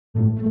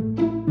We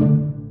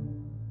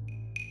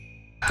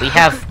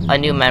have a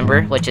new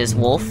member, which is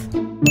Wolf.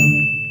 And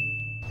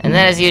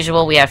then, as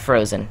usual, we have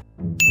Frozen.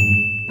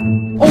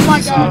 Oh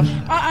my gosh!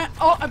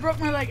 I broke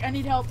my leg. I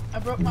need help. I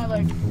broke my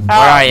leg. Where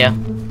are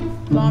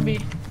you? Zombie.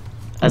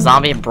 A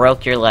zombie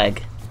broke your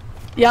leg.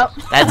 Yep.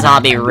 That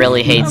zombie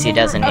really hates you,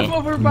 doesn't he? I'm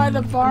over by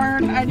the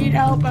barn. I need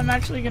help. I'm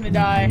actually gonna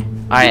die.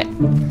 Alright.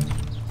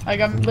 Like,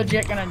 I'm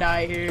legit gonna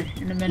die here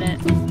in a minute.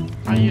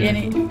 I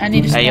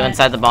need to Are you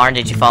inside the barn?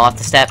 Did you fall off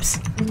the steps?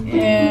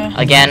 Yeah.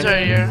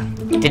 Again?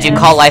 Did you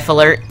call Life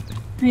Alert?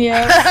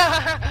 Yeah.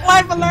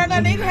 Life Alert, I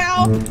need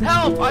help!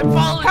 Help! I'm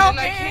falling and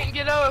I can't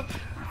get up.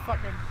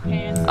 Fucking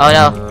pan. Oh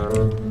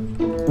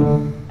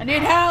no. I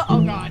need help!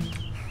 Oh god.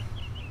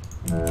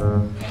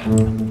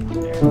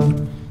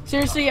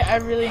 Seriously, I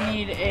really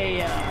need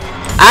a,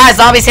 Ah,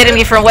 zombie's hitting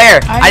me from where?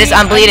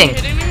 I'm bleeding.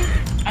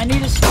 I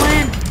need a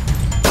splint.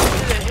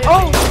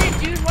 Oh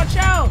shit, dude, watch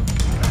out!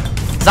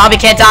 Zombie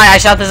can't die. I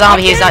shot the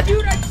zombie. He's not.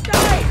 Dude, I just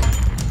died.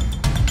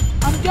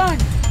 I'm done.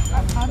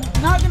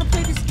 I'm not gonna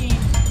play this game.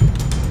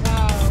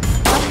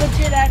 I'm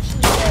legit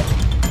actually dead.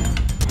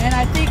 And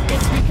I think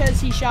it's because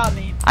he shot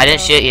me. I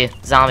didn't shoot you.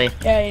 Zombie.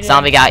 Yeah, you did.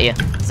 Zombie got you.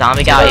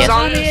 Zombie got you.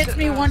 Zombie hits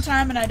me one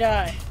time and I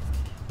die.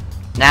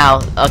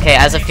 Now, okay,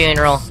 as a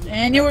funeral,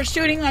 And you were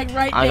shooting like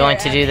right there. I'm going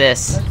to do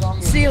this.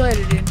 See you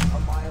later, dude.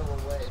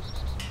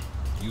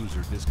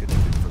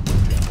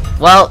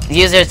 Well,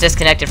 user is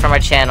disconnected from our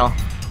channel.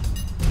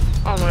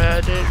 Oh my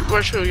god, dude.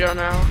 Where should we go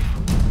now?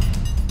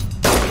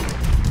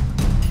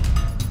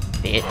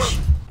 Bitch.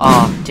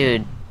 Oh,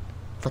 dude.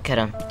 Look at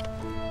him.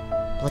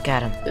 Look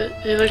at him.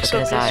 He looks so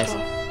Look at his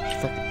peaceful.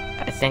 eyes. Look,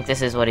 I think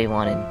this is what he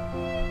wanted.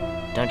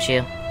 Don't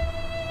you?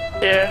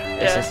 Yeah,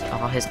 This yeah. is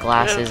all his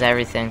glasses,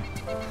 everything.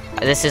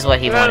 This is what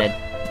he wanted.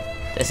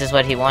 This is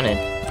what he wanted.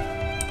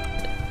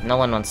 No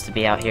one wants to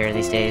be out here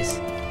these days.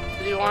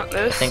 Do you want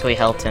I this? think we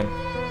helped him.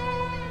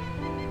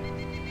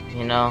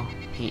 You know,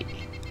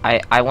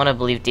 I want to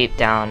believe deep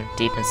down,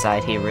 deep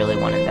inside, he really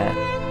wanted that.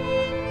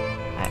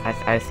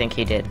 I think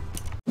he did.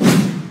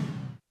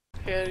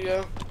 Here you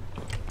go.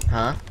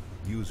 Huh?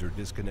 User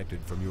disconnected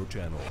from your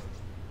channel.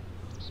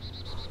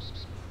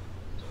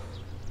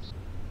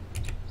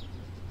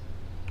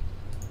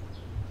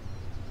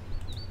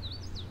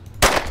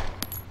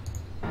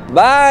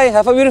 Bye,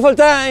 have a beautiful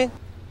time.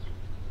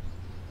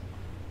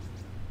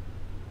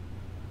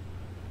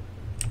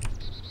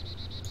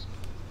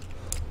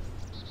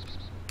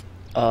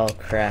 Oh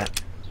crap.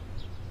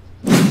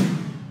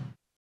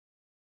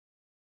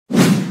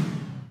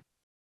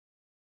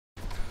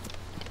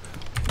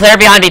 Player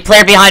behind me,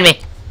 player behind me.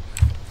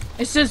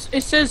 It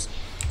says,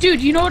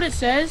 dude, you know what it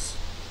says?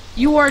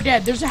 You are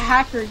dead. There's a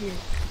hacker here.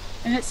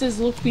 And it says,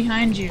 look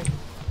behind you.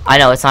 I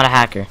know, it's not a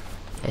hacker.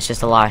 It's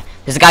just a lie.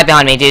 There's a guy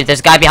behind me, dude. There's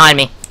a guy behind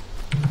me.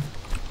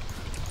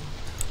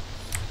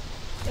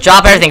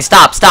 Drop everything.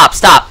 Stop, stop,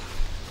 stop.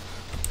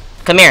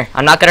 Come here.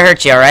 I'm not gonna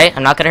hurt you, alright?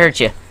 I'm not gonna hurt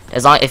you.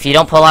 As long if you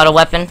don't pull out a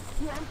weapon.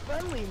 I'm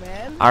friendly,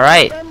 man.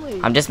 Alright. I'm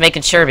friendly. I'm just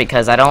making sure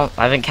because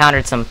I've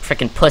encountered some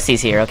freaking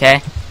pussies here,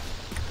 okay?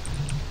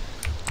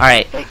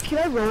 Alright. Hey, can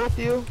I roll with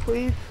you,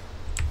 please?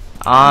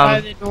 By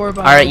the door,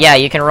 by Alright, the yeah,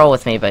 you can roll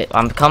with me, but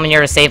I'm coming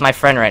here to save my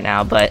friend right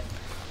now, but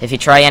if you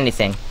try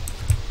anything.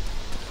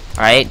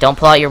 Alright, don't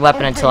pull out your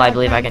weapon until I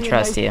believe I can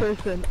trust you.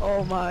 Person.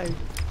 Oh my.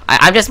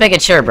 I'm just making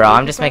sure, bro.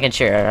 I'm just making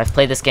sure. I've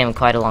played this game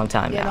quite a long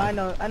time Yeah,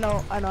 now.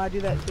 no, I do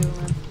that too,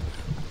 man.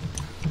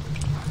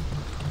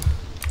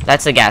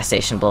 That's a gas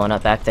station blowing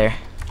up back there.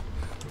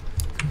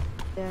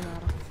 Yeah,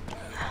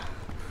 no.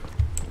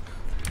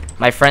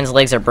 My friend's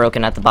legs are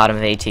broken at the bottom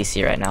of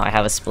ATC right now. I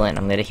have a splint.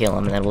 I'm gonna heal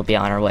him, and then we'll be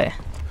on our way.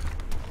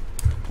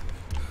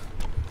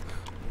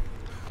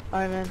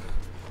 Alright, man.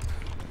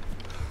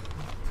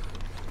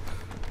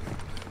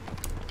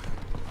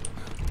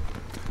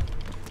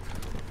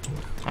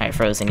 Alright,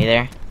 Frozen, you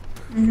there?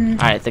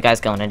 Alright, the guy's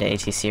going into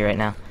ATC right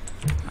now.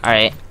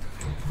 Alright.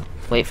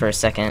 Wait for a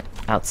second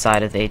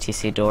outside of the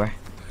ATC door.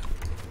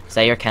 Is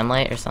that your chem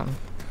light or something?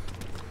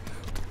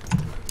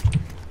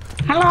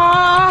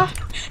 Hello!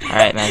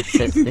 Alright, man.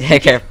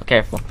 Careful,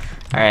 careful.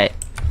 Alright.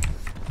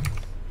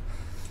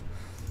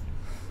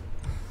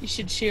 You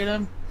should shoot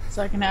him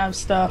so I can have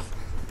stuff.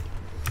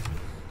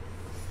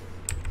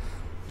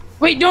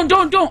 Wait, don't!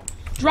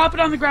 Drop it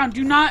on the ground.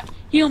 Do not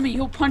heal me.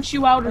 He'll punch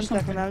you out or 1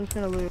 something. second, I'm just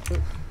gonna loot.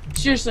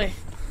 Seriously.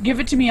 Give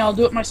it to me. I'll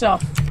do it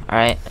myself.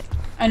 Alright.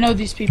 I know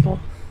these people.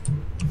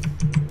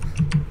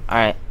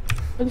 Alright.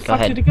 Where the Go fuck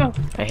ahead. did it go?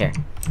 Right here.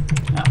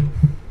 Oh.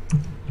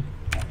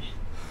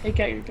 Take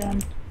out your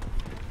gun.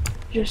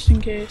 Just in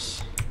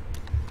case.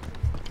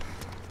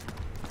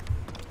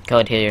 Go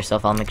ahead, heal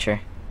yourself. I'll make sure.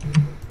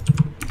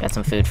 Got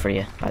some food for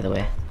you, by the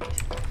way.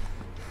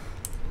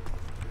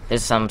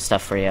 There's some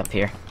stuff for you up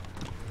here.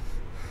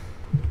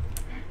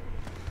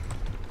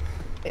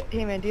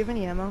 Hey, man, do you have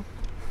any ammo?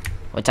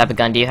 What type of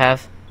gun do you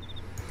have?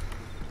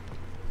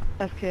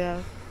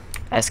 SKS.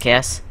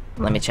 SKS?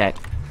 Let me check.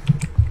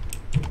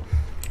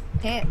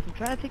 Pants. I'm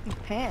trying to take these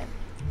pants.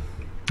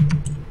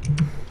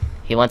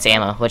 He wants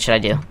ammo. What should I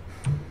do?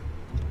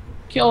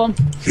 Kill him.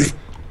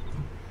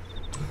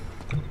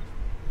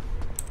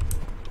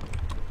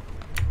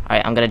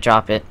 Alright, I'm gonna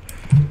drop it.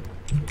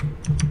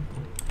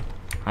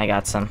 I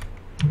got some.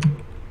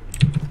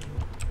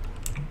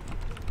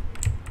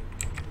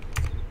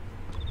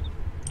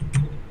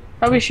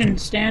 Probably shouldn't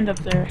stand up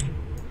there.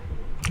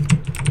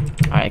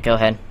 Alright, go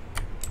ahead.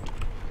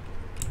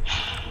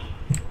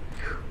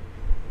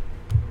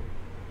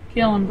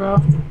 Kill him, bro.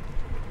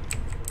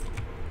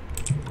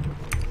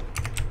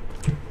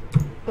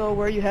 So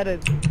where are you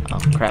headed? Oh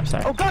crap,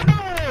 sorry. Oh God,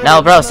 no!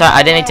 No, bro, sorry.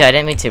 I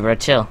didn't mean to, bro.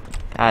 Chill.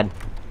 God.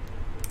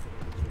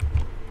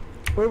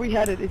 Where are we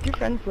headed? Is your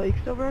friend's leg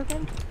still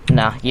broken?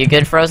 No, you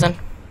good, Frozen?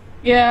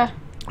 Yeah.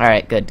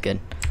 Alright, good, good.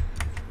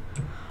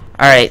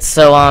 Alright,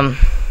 so, alright,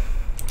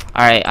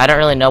 I don't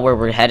really know where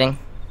we're heading.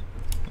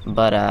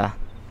 But, I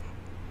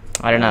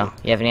don't know.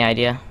 You have any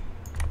idea?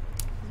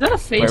 Is that a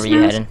face Where were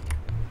you mask? heading?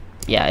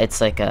 Yeah, it's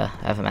like I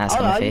have a mask Oh,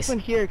 on no, my I face. just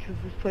went here because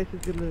this place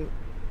is good loot.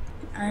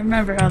 I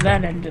remember how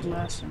that ended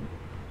last time.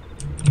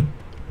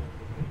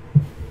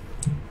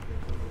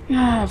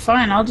 Yeah,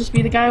 fine. I'll just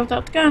be the guy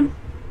without the gun.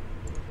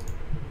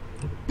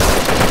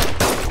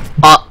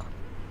 Oh!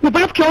 We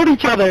both killed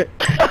each other!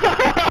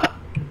 I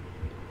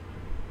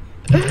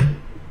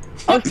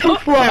was too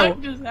slow.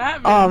 What just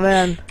happened? Oh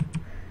man.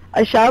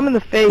 I shot him in the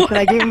face and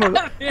I gave him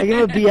a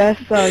BS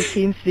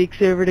TeamSpeak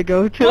server to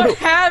go to. What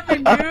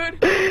happened,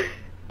 dude?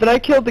 But I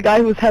killed the guy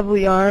who was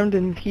heavily armed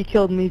and he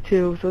killed me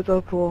too, so it's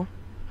all cool.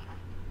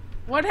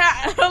 What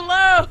happened?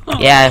 Hello?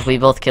 Yeah, we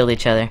both killed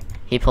each other.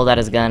 He pulled out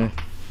his gun.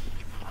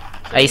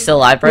 Are you still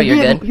alive, bro? You're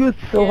good? He was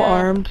so Yeah.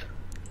 armed.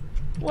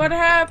 What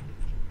happened?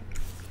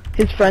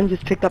 His friend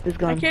just picked up his I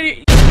gun. can't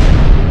e-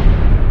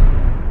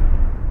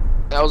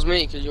 That was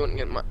me, because you wouldn't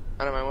get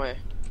out of my way.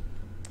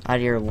 Out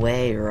of your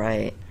way,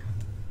 right.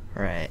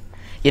 Right.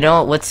 You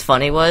know what's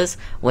funny was,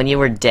 when you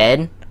were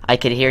dead, I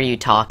could hear you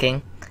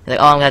talking. Like,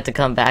 oh, I'm gonna have to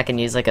come back and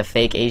use like a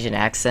fake Asian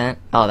accent.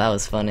 Oh, that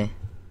was funny.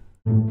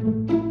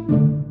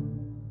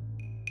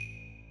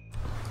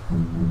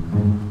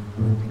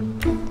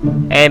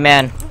 Hey,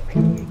 man.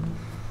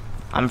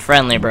 I'm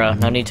friendly, bro.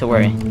 No need to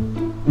worry.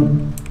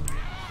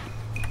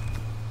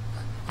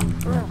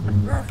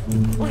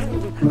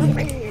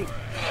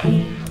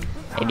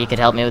 Maybe you could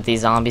help me with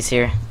these zombies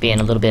here, being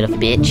a little bit of a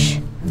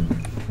bitch.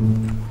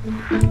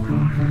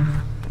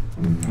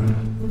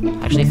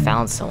 Actually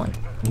found someone.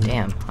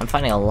 Damn, I'm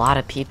finding a lot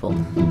of people.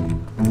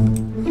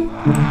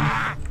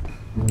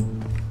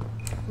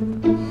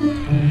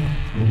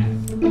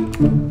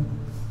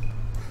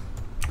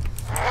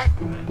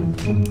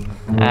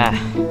 Ah.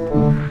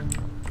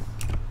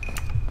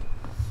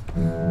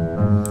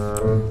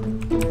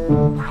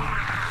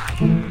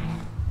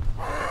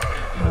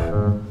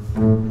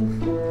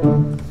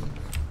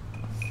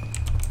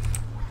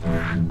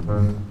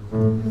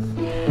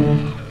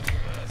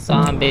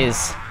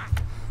 Zombies.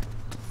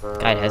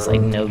 Guy has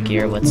like no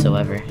gear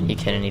whatsoever. He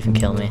couldn't even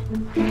kill me.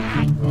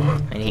 I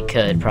mean, he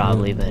could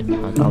probably, but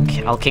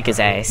I'll kick his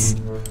ass.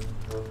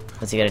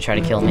 What's he gonna try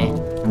to kill me?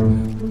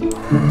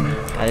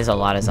 God, there's a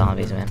lot of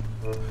zombies, man.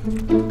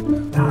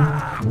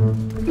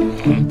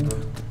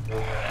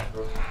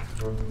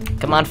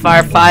 Come on,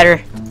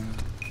 firefighter.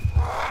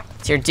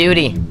 It's your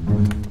duty.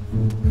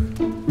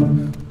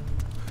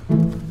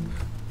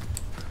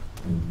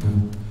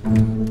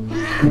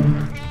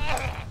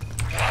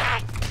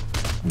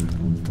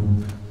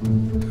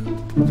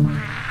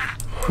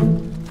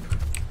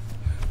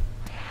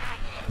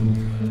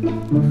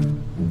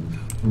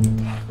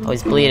 Oh,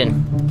 he's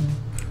bleeding.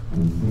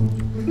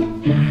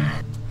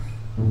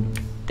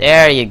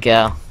 There you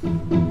go.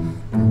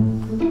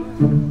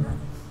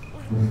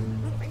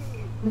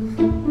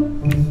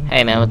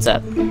 Hey man, what's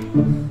up?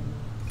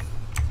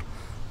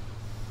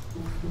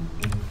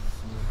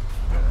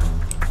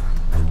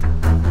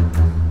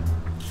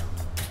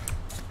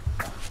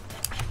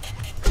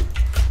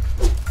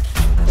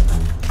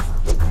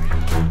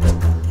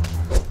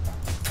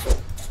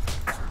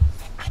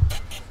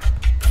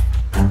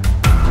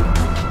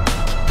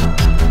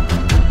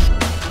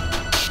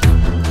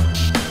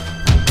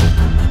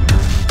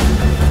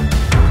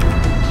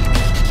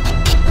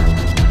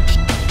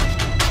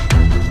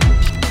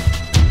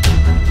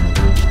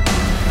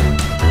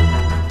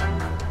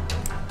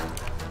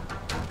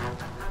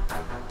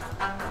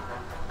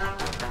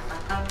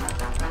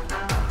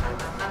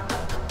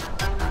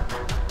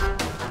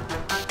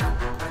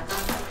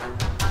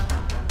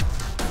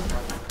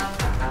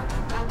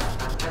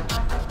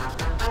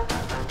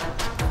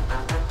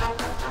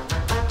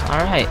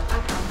 Alright.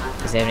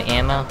 Does he have any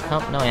ammo?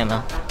 Nope, no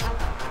ammo.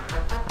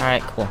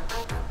 Alright, cool.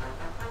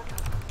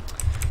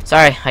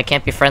 Sorry, I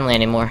can't be friendly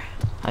anymore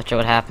after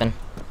what happened.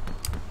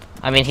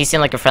 I mean, he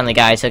seemed like a friendly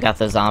guy. He took out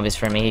those zombies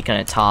for me. He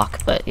couldn't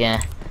talk, but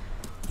yeah.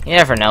 You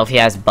never know if he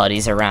has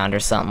buddies around or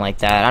something like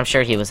that. I'm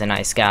sure he was a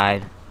nice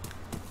guy.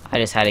 I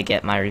just had to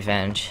get my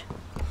revenge.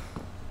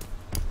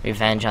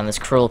 Revenge on this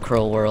cruel,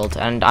 cruel world.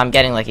 And I'm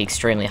getting, like,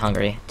 extremely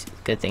hungry.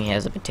 Good thing he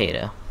has a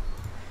potato.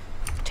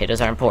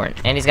 Potatoes are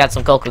important. And he's got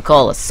some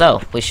Coca-Cola,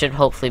 so we should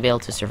hopefully be able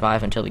to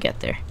survive until we get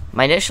there.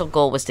 My initial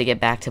goal was to get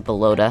back to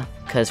Balota,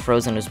 because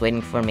Frozen was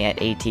waiting for me at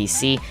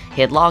ATC.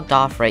 He had logged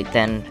off right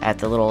then at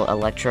the little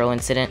electro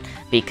incident,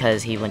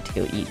 because he went to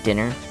go eat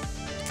dinner.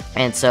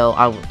 And so,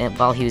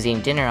 while he was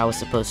eating dinner, I was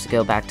supposed to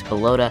go back to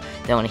Balota,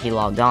 then when he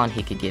logged on,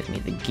 he could give me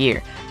the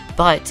gear.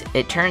 But,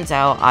 it turns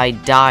out I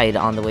died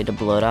on the way to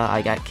Balota.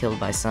 I got killed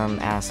by some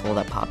asshole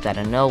that popped out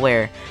of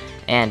nowhere,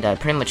 and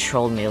pretty much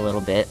trolled me a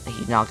little bit.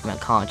 He knocked me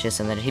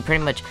unconscious, and then he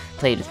pretty much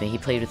played with me. He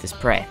played with his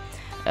prey.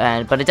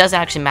 But it doesn't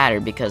actually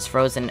matter, because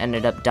Frozen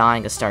ended up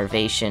dying of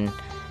starvation,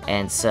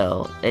 and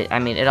so,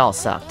 it all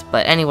sucked.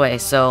 But anyway,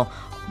 so,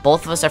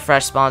 both of us are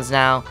fresh spawns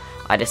now.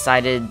 I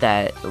decided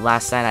that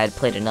last night I had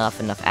played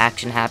enough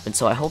action happened,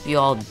 so I hope you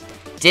all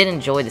did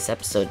enjoy this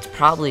episode. It's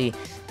probably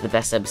the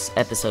best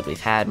episode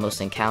we've had,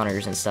 most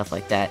encounters and stuff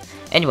like that.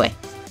 Anyway,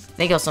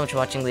 thank you all so much for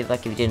watching. Leave a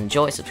like if you did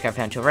enjoy, subscribe if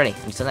you haven't already.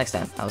 Until next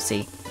time, I'll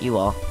see you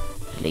all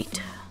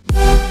later.